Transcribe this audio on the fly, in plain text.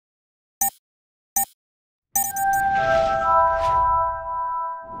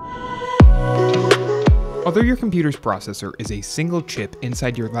Although your computer's processor is a single chip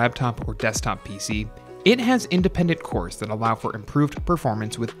inside your laptop or desktop PC, it has independent cores that allow for improved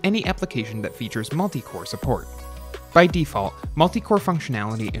performance with any application that features multi-core support. By default, multi-core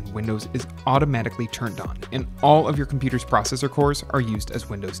functionality in Windows is automatically turned on, and all of your computer's processor cores are used as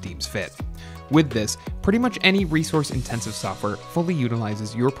Windows deems fit. With this, pretty much any resource-intensive software fully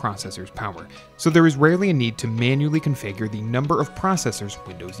utilizes your processor's power, so there is rarely a need to manually configure the number of processors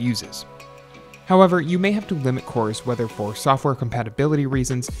Windows uses. However, you may have to limit cores whether for software compatibility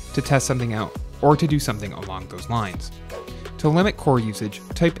reasons, to test something out, or to do something along those lines. To limit core usage,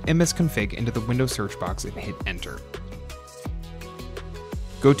 type msconfig into the Windows search box and hit enter.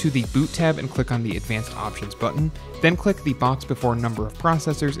 Go to the Boot tab and click on the Advanced Options button, then click the box before Number of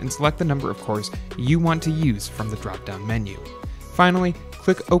Processors and select the number of cores you want to use from the drop-down menu. Finally,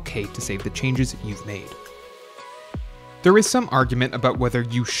 click OK to save the changes you've made. There is some argument about whether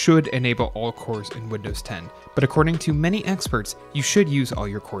you should enable all cores in Windows 10, but according to many experts, you should use all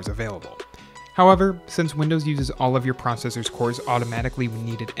your cores available. However, since Windows uses all of your processor's cores automatically when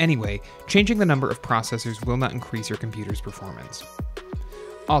needed anyway, changing the number of processors will not increase your computer's performance.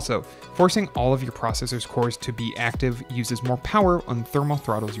 Also, forcing all of your processor's cores to be active uses more power and thermal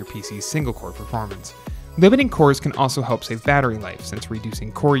throttles your PC's single-core performance. Limiting cores can also help save battery life, since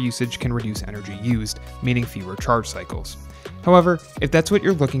reducing core usage can reduce energy used, meaning fewer charge cycles. However, if that's what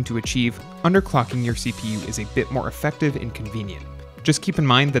you're looking to achieve, underclocking your CPU is a bit more effective and convenient. Just keep in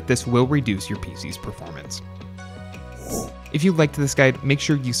mind that this will reduce your PC's performance. If you liked this guide, make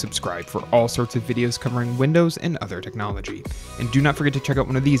sure you subscribe for all sorts of videos covering Windows and other technology. And do not forget to check out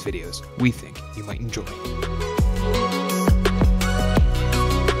one of these videos. We think you might enjoy.